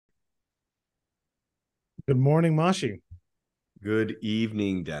Good morning, Mashi. Good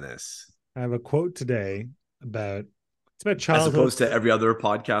evening, Dennis. I have a quote today about it's about As childhood. opposed to every other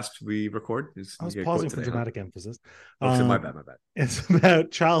podcast we record, I you was get a quote pausing for today, huh? dramatic emphasis. Okay, my Um, bad, my bad. it's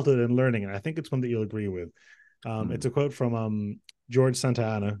about childhood and learning, and I think it's one that you'll agree with. It's Mm. a quote from George Santa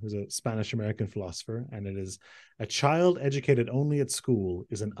Anna, who's a Spanish American philosopher, and it is, "A child educated only at school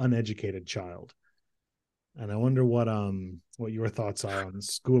is an uneducated child." And I wonder what your thoughts are on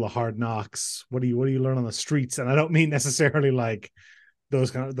School of Hard Knocks. What do you learn on the streets? And I don't mean necessarily like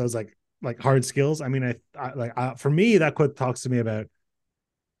those like hard skills. I mean, for me that quote talks to me about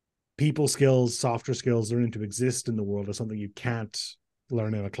people skills, softer skills, learning to exist in the world is something you can't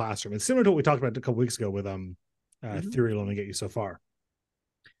learn in a classroom. It's similar to what we talked about a couple weeks ago with Mhm. theory will only get you so far.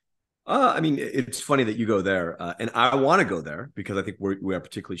 I mean, it's funny that you go there, and I want to go there because I think we are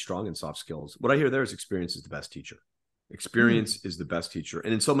particularly strong in soft skills. What I hear there is experience is the best teacher. Hmm. Experience is the best teacher,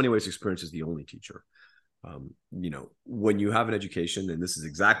 and in so many ways, experience is the only teacher. When you have an education, and this is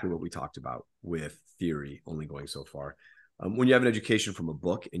exactly what we talked about with theory only going so far. When you have an education from a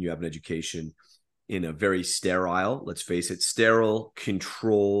book and you have an education in a very sterile, let's face it, sterile,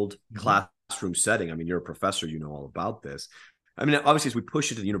 controlled Mm-hmm. classroom setting. I mean, you're a professor, you know all about this. I mean, obviously, as we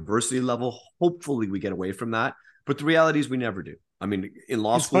push it to the university level, hopefully we get away from that. But the reality is we never do. I mean, in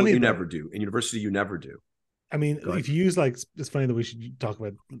law It's school, funny you though. never do. In university, you never do. I mean, Go ahead. if you use like, it's funny that we should talk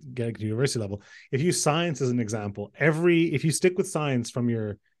about getting to university level. If you use science as an example, if you stick with science from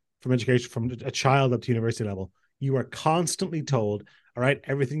education from a child up to university level, you are constantly told, all right,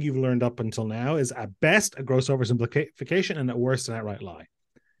 everything you've learned up until now is at best a gross oversimplification and at worst an outright lie.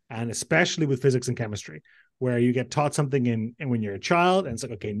 And especially with physics and chemistry, where you get taught something in when you're a child, and it's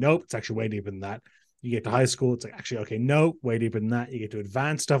like, okay, nope, it's actually way deeper than that. You get to high school, it's like, actually, okay, no, way deeper than that. You get to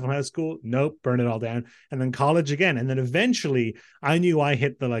advanced stuff in high school, nope, burn it all down. And then college again. And then eventually I knew I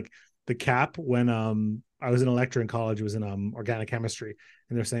hit the cap when I was in a lecture in college. It was in organic chemistry.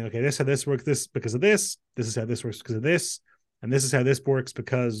 And they're saying, okay, this how this works, this because of this is how this works because of this, and this is how this works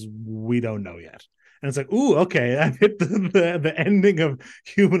because we don't know yet. And it's like, ooh, okay, I've hit the ending of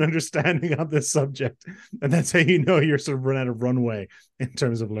human understanding on this subject. And that's how you know you're sort of run out of runway in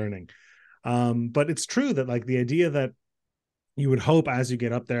terms of learning. But it's true that like the idea that you would hope as you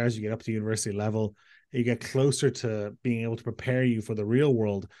get up there, as you get up to university level, you get closer to being able to prepare you for the real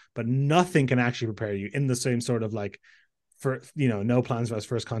world, but nothing can actually prepare you in the same sort of like for no plans for us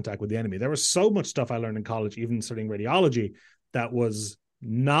first contact with the enemy. There was so much stuff I learned in college, even studying radiology, that was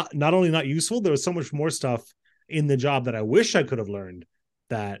not only not useful, there was so much more stuff in the job that I wish I could have learned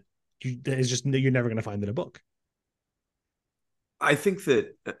that is just you're never going to find in a book. I think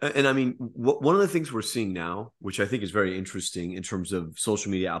that, and I mean, one of the things we're seeing now, which I think is very interesting in terms of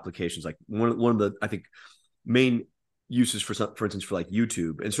social media applications, like one of the I think main uses for instance, for like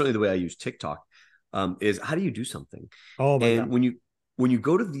YouTube, and certainly the way I use TikTok, is how do you do something? Oh my And god. when you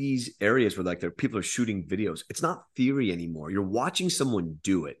go to these areas where like there people are shooting videos, it's not theory anymore. You're watching someone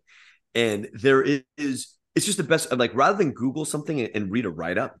do it, and there is it's just the best. Like rather than Google something and read a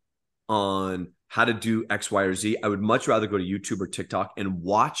write up on how to do X, Y, or Z, I would much rather go to YouTube or TikTok and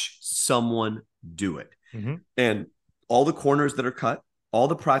watch someone do it. Mm-hmm. And all the corners that are cut, all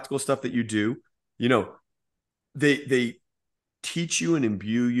the practical stuff that you do, you know, they teach you and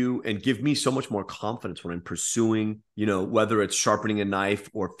imbue you and give me so much more confidence when I'm pursuing, whether it's sharpening a knife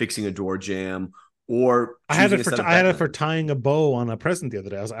or fixing a door jamb or choosing a set of I had bed it for linen. tying a bow on a present the other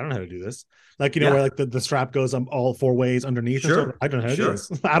day. I was like, I don't know how to do this. Like, where Yeah, like the strap goes all four ways underneath and stuff. sure, I don't know how to do sure.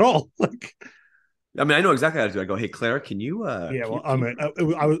 this at all. Like, I mean, I know exactly how to do it. I go, hey, Claire, yeah, well, I can you mean, put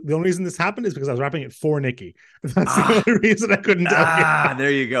this I in? was the only reason this happened is because I was wrapping it for Nikki. That's the Ah, only reason I couldn't tell you. there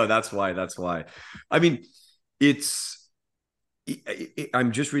you go. That's why. That's why. I mean, it's.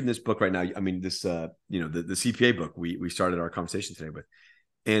 I'm just reading this book right now. I mean, this, the CPA book we started our conversation today with,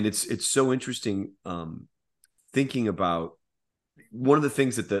 and it's so interesting. Thinking about one of the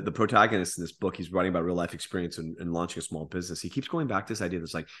things that the protagonist in this book, he's writing about real life experience and launching a small business. He keeps going back to this idea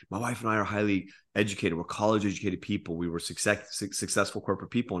that's like, my wife and I are highly educated. We're college educated people. We were successful corporate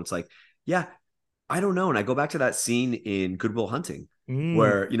people. And it's like, yeah, I don't know. And I go back to that scene in Good Will Hunting Mm.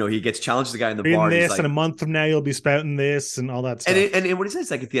 where, he gets challenged the guy in the In bar and he's this, and like, a month from now, you'll be spouting this and all that and, stuff. it, and what he says,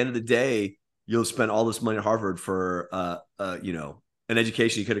 like at the end of the day, you'll spend all this money at Harvard for, an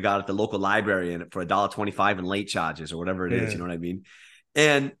education you could have got at the local library and for $1.25 in late charges or whatever it is. Yeah. You know what I mean?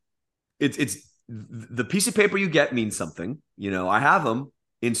 And it's the piece of paper you get means something. I have them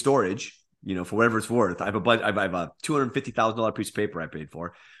in storage. For whatever it's worth. I have a $250,000 piece of paper I paid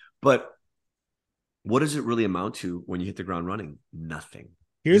for, but what does it really amount to when you hit the ground running? Nothing.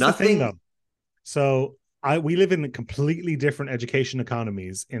 Here's the thing, Nothing. though. So we live in completely different education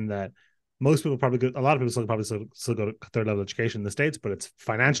economies in that most people probably go, a lot of people still go to third level education in the States, but it's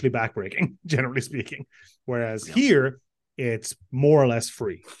financially backbreaking, generally speaking. Whereas here, it's more or less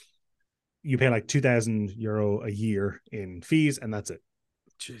free. You pay like €2,000 a year in fees, and that's it.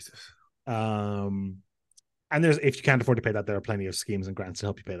 Jesus. And if you can't afford to pay that, there are plenty of schemes and grants to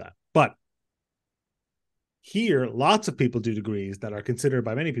help you pay that. But here, lots of people do degrees that are considered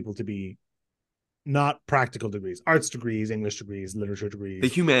by many people to be not practical degrees, arts degrees, English degrees, literature degrees. The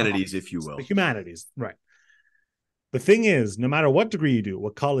humanities, if you will. The humanities, right. The thing is, no matter what degree you do,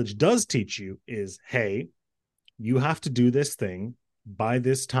 what college does teach you is, hey, you have to do this thing by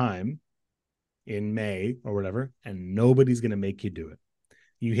this time in May or whatever, and nobody's going to make you do it.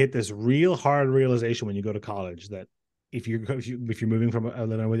 You hit this real hard realization when you go to college that if you're moving from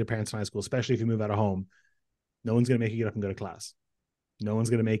living with your parents in high school, especially if you move out of home, no one's going to make you get up and go to class. No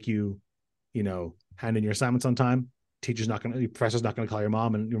one's going to make you, hand in your assignments on time. Professor's not going to call your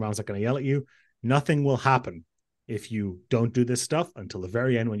mom, and your mom's not going to yell at you. Nothing will happen if you don't do this stuff until the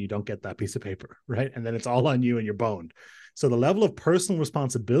very end when you don't get that piece of paper, right? And then it's all on you and you're boned. So the level of personal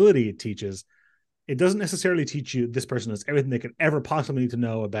responsibility it teaches, it doesn't necessarily teach you this person knows everything they could ever possibly need to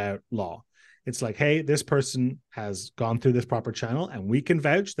know about law. It's like, hey, this person has gone through this proper channel, and we can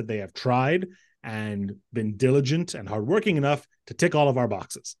vouch that they have tried and been diligent and hardworking enough to tick all of our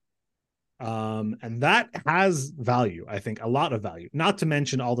boxes. And that has value, I think, a lot of value, not to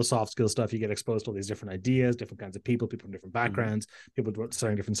mention all the soft skill stuff. You get exposed to all these different ideas, different kinds of people from different backgrounds, people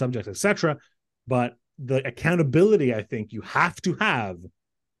studying different subjects, etc. But the accountability, I think, you have to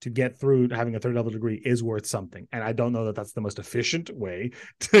get through having a third level degree is worth something. And I don't know that that's the most efficient way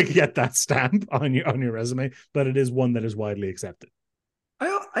to get that stamp on your resume, but it is one that is widely accepted.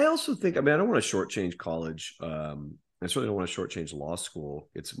 I also think, I don't want to shortchange college. I certainly don't want to shortchange law school.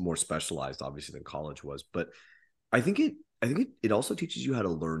 It's more specialized, obviously, than college was. But I think it also teaches you how to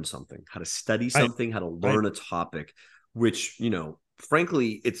learn something, how to study something, how to learn a topic, which,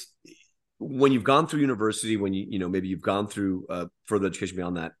 frankly, it's when you've gone through university, when maybe you've gone through further education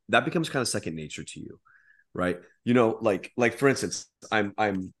beyond that, that becomes kind of second nature to you, right? Like for instance, I'm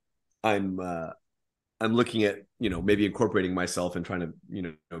looking at, maybe incorporating myself and trying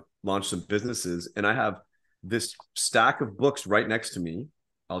to, launch some businesses. And I have this stack of books right next to me.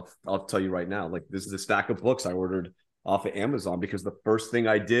 I'll tell you right now, like, this is a stack of books I ordered off of Amazon because the first thing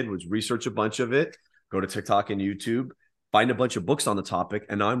I did was research a bunch of it, go to TikTok and YouTube, find a bunch of books on the topic,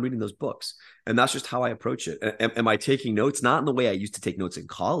 and now I'm reading those books. And that's just how I approach it. Am I taking notes? Not in the way I used to take notes in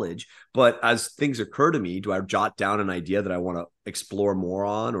college, but as things occur to me, do I jot down an idea that I want to explore more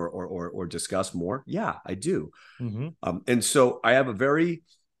on or discuss more? Yeah, I do. Mm-hmm. And so I have a very,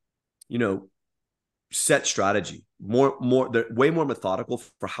 set strategy, way more methodical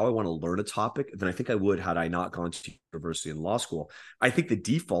for how I want to learn a topic than I think I would had I not gone to university and law school. I think the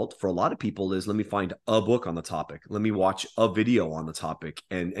default for a lot of people is, let me find a book on the topic. Let me watch a video on the topic,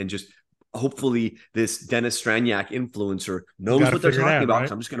 and just hopefully this Dennis Straniak influencer knows what they're talking about.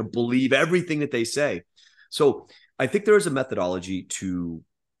 Right? I'm just going to believe everything that they say. So I think there is a methodology to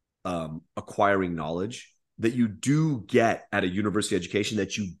acquiring knowledge that you do get at a university education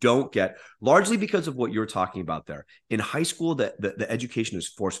that you don't get, largely because of what you're talking about there. In high school, the education is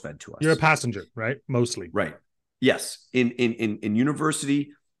force-fed to us. You're a passenger, right? Mostly. Right. Yes. In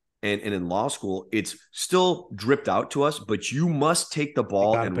university and in law school, it's still dripped out to us, but you must take the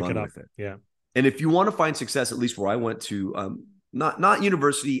ball and run with it. Yeah. And if you want to find success, at least where I went to, not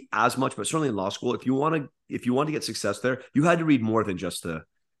university as much, but certainly in law school, if you want to get success there, you had to read more than just the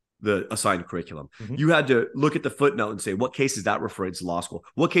assigned curriculum. Mm-hmm. You had to look at the footnote and say, what case is that referring to law school?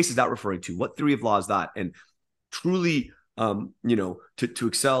 What case is that referring to? What theory of law is that? And truly, to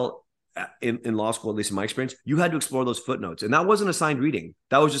excel in law school, at least in my experience, you had to explore those footnotes. And that wasn't assigned reading.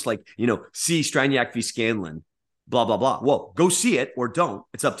 That was just like, see Straniak v. Scanlon, blah, blah, blah. Well, go see it or don't.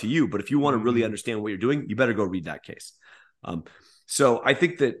 It's up to you. But if you want to really understand what you're doing, you better go read that case. So I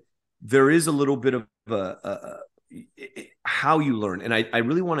think that there is a little bit of how you learn. And I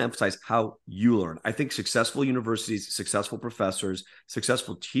really want to emphasize how you learn. I think successful universities, successful professors,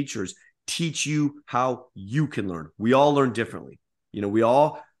 successful teachers teach you how you can learn. We all learn differently.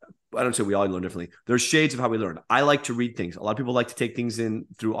 I don't say we all learn differently. There's shades of how we learn. I like to read things. A lot of people like to take things in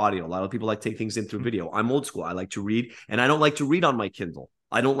through audio. A lot of people like to take things in through video. I'm old school. I like to read, and I don't like to read on my Kindle.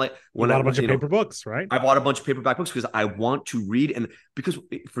 I don't like when I bought a bunch of paper books, right? I bought a bunch of paperback books because I want to read, and because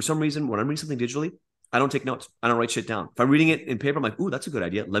for some reason, when I'm reading something digitally, I don't take notes. I don't write shit down. If I'm reading it in paper, I'm like, ooh, that's a good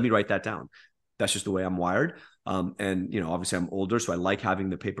idea. Let me write that down. That's just the way I'm wired. And obviously I'm older, so I like having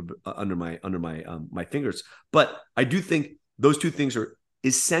the paper under my my fingers. But I do think those two things are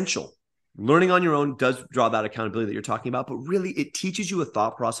essential Learning on your own does draw that accountability that you're talking about, but really it teaches you a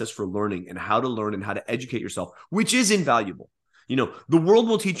thought process for learning and how to learn and how to educate yourself, which is invaluable. The world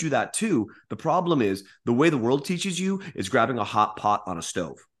will teach you that too. The problem is the way the world teaches you is grabbing a hot pot on a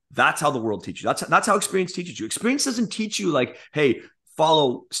stove. That's how the world teaches you. That's how experience teaches you. Experience doesn't teach you like, hey,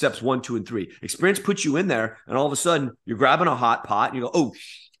 follow steps 1, 2, and 3. Experience puts you in there, and all of a sudden you're grabbing a hot pot and you go, oh,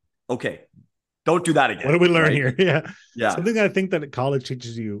 okay, don't do that again. What do we learn here? Yeah. Something I think that college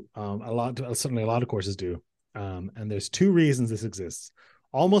teaches you a lot, certainly a lot of courses do. And there's 2 reasons this exists.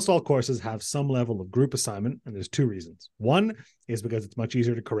 Almost all courses have some level of group assignment, and there's 2 reasons. One is because it's much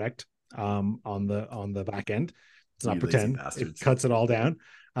easier to correct on the back end. It's not pretend. It cuts it all down.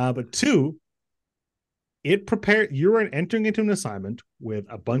 But 2, you're entering into an assignment with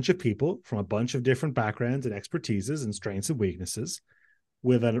a bunch of people from a bunch of different backgrounds and expertises and strengths and weaknesses,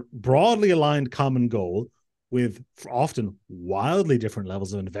 with a broadly aligned common goal, with often wildly different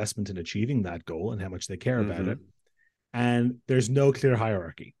levels of investment in achieving that goal and how much they care about it. And there's no clear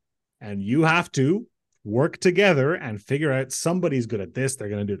hierarchy. And you have to work together and figure out somebody's good at this, they're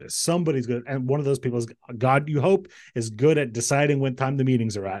going to do this. Somebody's good. And one of those people is, God, you hope, is good at deciding when time the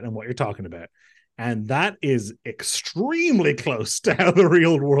meetings are at and what you're talking about. And that is extremely close to how the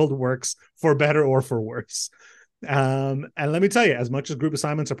real world works, for better or for worse. And let me tell you, as much as group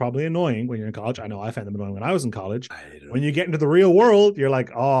assignments are probably annoying when you're in college, I know I found them annoying when I was in college. When you get into the real world, you're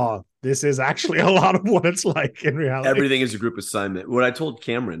like, oh, this is actually a lot of what it's like in reality. Everything is a group assignment. What I told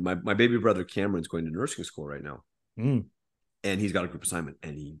Cameron, my baby brother Cameron's going to nursing school right now. And he's got a group assignment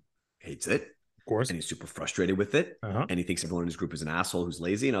and he hates it. Of course. And he's super frustrated with it. And he thinks everyone in his group is an asshole who's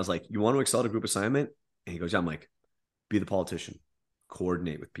lazy. And I was like, you want to excel at a group assignment? And he goes, yeah. I'm like, be the politician,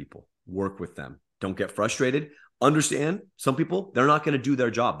 coordinate with people, work with them. Don't get frustrated. Understand some people, they're not going to do their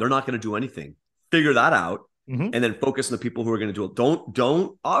job. They're not going to do anything. Figure that out. And then focus on the people who are going to do it.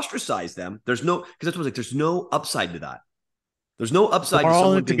 Don't ostracize them. There's no, because that's what I was like, there's no upside to that. There's no upside to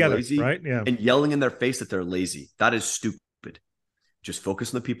someone being lazy, right? And yelling in their face that they're lazy. That is stupid. Just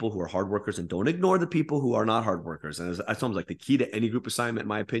focus on the people who are hard workers and don't ignore the people who are not hard workers. And as I told him, like, the key to any group assignment, in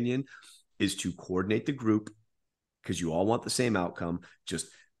my opinion, is to coordinate the group, because you all want the same outcome. Just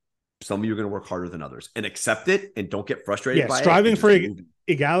some of you are going to work harder than others, and accept it and don't get frustrated by it. Striving for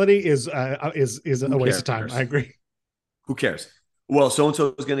equality is a waste of time. I agree. Who cares? Well,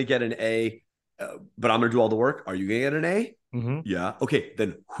 so-and-so is going to get an A, but I'm going to do all the work. Are you going to get an A? Yeah. Okay.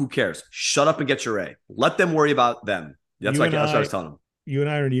 Then who cares? Shut up and get your A. Let them worry about them. That's what I was telling them. You and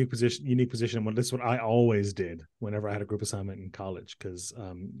I are in a unique position. This is what I always did whenever I had a group assignment in college, because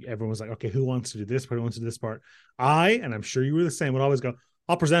everyone was like, okay, who wants to do this part? Who wants to do this part? And I'm sure you were the same, would always go,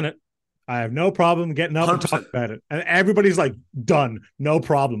 I'll present it. I have no problem getting up 100%. And talking about it. And everybody's like, done. No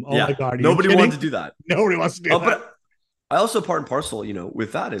problem. Oh my God. Nobody wanted to do that. Nobody wants to do that. But I also, part and parcel,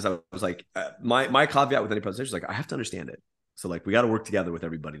 with that is I was like, my caveat with any presentation is like, I have to understand it. So like, we got to work together with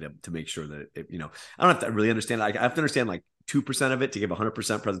everybody to make sure that it, I don't have to really understand it. I have to understand like 2% of it to give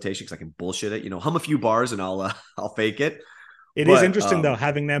 100% presentation, because I can bullshit it, hum a few bars and I'll fake it. It is interesting though,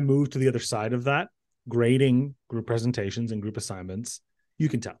 having now moved to the other side of that, grading group presentations and group assignments, you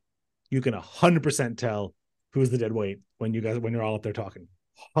can tell. You can 100% tell who's the dead weight when you're all up there talking.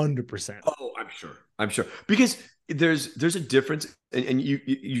 100%. Oh, I'm sure. Because there's a difference, and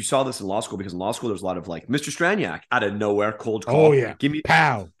you saw this in law school, because in law school there's a lot of like Mr. Straniak out of nowhere, cold call. Oh yeah, give me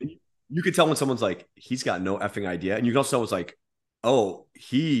pow. You could tell when someone's like, he's got no effing idea, and you can also tell it's like, oh,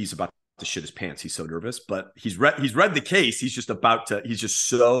 he's about to shit his pants. He's so nervous, but he's read the case. He's just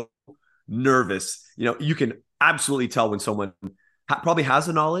so nervous. You can absolutely tell when someone probably has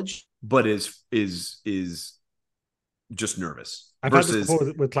the knowledge, but is just nervous. I've had this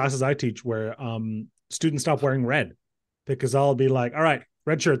before with classes I teach, where students stop wearing red, because I'll be like, all right,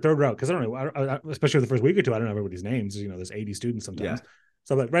 red shirt, third row. Because I don't know, especially the first week or two, I don't know everybody's names. There's 80 students sometimes. Yeah.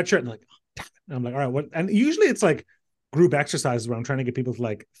 So I'm like, red shirt, and like, damn it. And I'm like, all right, what? And usually it's like group exercises where I'm trying to get people to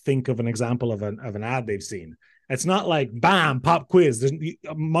like think of an example of an ad they've seen. It's not like bam, pop quiz.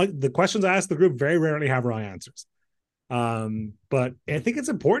 The questions I ask the group very rarely have wrong answers. But I think it's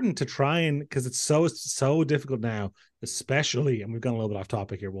important to try, and because it's so difficult now, especially, and we've gone a little bit off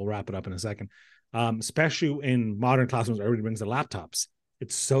topic here, we'll wrap it up in a second, especially in modern classrooms where everybody brings their laptops.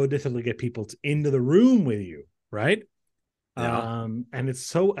 It's so difficult to get people into the room with you, right? Yeah. And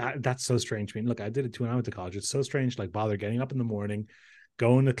it's that's so strange. I mean, look, I did it too when I went to college. It's so strange to like bother getting up in the morning,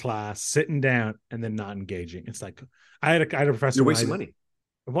 going to class, sitting down, and then not engaging. It's like I had a professor. You're wasting money.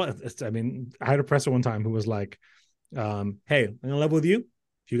 Well, I had a professor one time who was like, hey, I'm gonna level with you.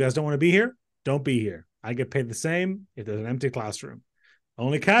 If you guys don't want to be here, don't be here. I get paid the same if there's an empty classroom.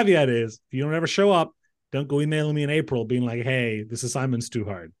 Only caveat is, if you don't ever show up, don't go emailing me in April being like, hey, this assignment's too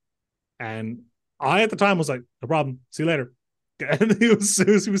hard. And I, at the time, was like, no problem. See you later. And he was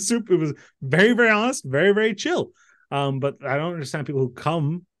super, it was very, very honest, very, very chill. But I don't understand people who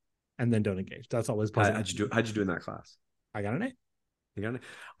come and then don't engage. That's always puzzling. How'd you do in that class? I got an A. You got it.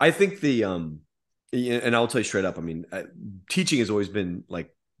 I think and I'll tell you straight up. I mean, teaching has always been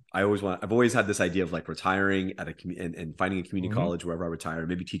like, I've always had this idea of like retiring at and finding a community college wherever I retire,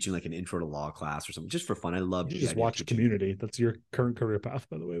 maybe teaching like an intro to law class or something just for fun. I love you just watch Community. That's your current career path,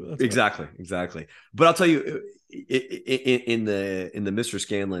 by the way. Exactly. But I'll tell you, in the Mr.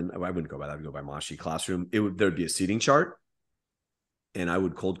 Scanlon, I wouldn't go by that. I would go by Moshi classroom. There'd be a seating chart, and I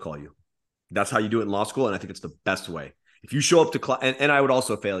would cold call you. That's how you do it in law school, and I think it's the best way. If you show up to class, and I would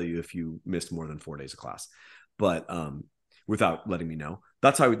also fail you if you missed more than 4 days of class, but without letting me know.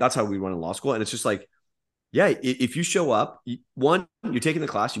 That's how we run in law school. And it's just like, yeah, if you show up, one, you're taking the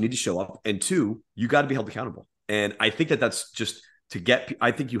class, you need to show up. And two, you got to be held accountable. And I think that's just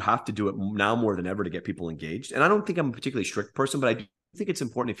I think you have to do it now more than ever to get people engaged. And I don't think I'm a particularly strict person, but I do think it's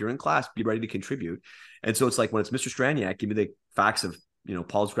important if you're in class, be ready to contribute. And so it's like when it's Mr. Straniak, give me the facts of,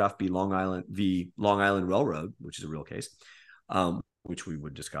 Palsgraf v. Long Island Railroad, which is a real case, which we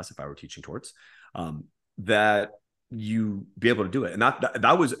would discuss if I were teaching torts, that you be able to do it. And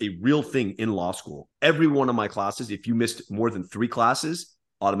that was a real thing in law school. Every one of my classes, if you missed more than 3 classes,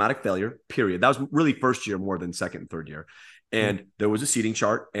 automatic failure, period. That was really first year more than second and third year. And there was a seating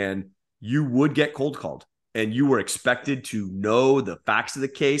chart, and you would get cold called, and you were expected to know the facts of the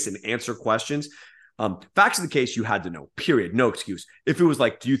case and answer questions. Facts of the case, you had to know, period. No excuse. If it was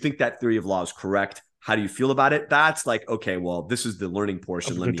like, do you think that theory of law is correct? How do you feel about it? That's like, okay, well, this is the learning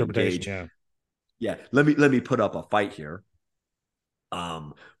portion. Let me engage. Yeah. Let me put up a fight here.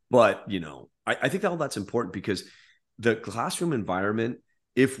 But I think all that's important, because the classroom environment,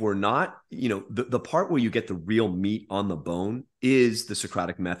 if we're not, the part where you get the real meat on the bone is the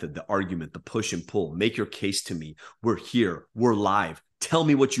Socratic method, the argument, the push and pull. Make your case to me. We're here. We're live. Tell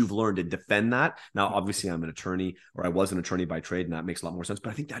me what you've learned and defend that. Now, obviously, I'm an attorney, or I was an attorney by trade, and that makes a lot more sense. But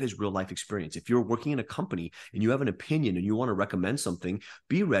I think that is real life experience. If you're working in a company and you have an opinion and you want to recommend something,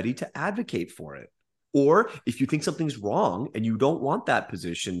 be ready to advocate for it. Or if you think something's wrong and you don't want that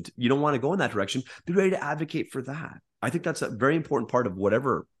position, you don't want to go in that direction, be ready to advocate for that. I think that's a very important part of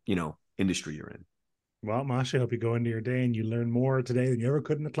whatever, industry you're in. Well, Masha, I hope you go into your day and you learn more today than you ever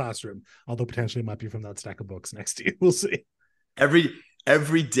could in the classroom, although potentially it might be from that stack of books next to you. We'll see.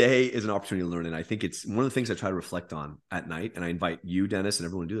 Every day is an opportunity to learn. And I think it's one of the things I try to reflect on at night. And I invite you, Dennis, and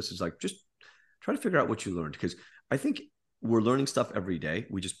everyone to do this. Is like, just try to figure out what you learned. Because I think we're learning stuff every day.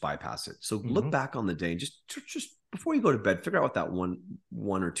 We just bypass it. So look back on the day and just before you go to bed, figure out what that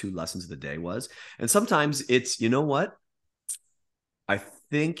one or two lessons of the day was. And sometimes it's, what? I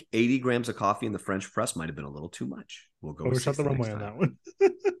think 80 grams of coffee in the French press might have been a little too much. We'll go shut the runway on that one.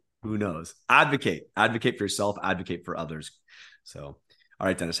 Who knows? Advocate for yourself, advocate for others. So, all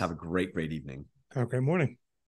right, Dennis, have a great evening. Have a great morning.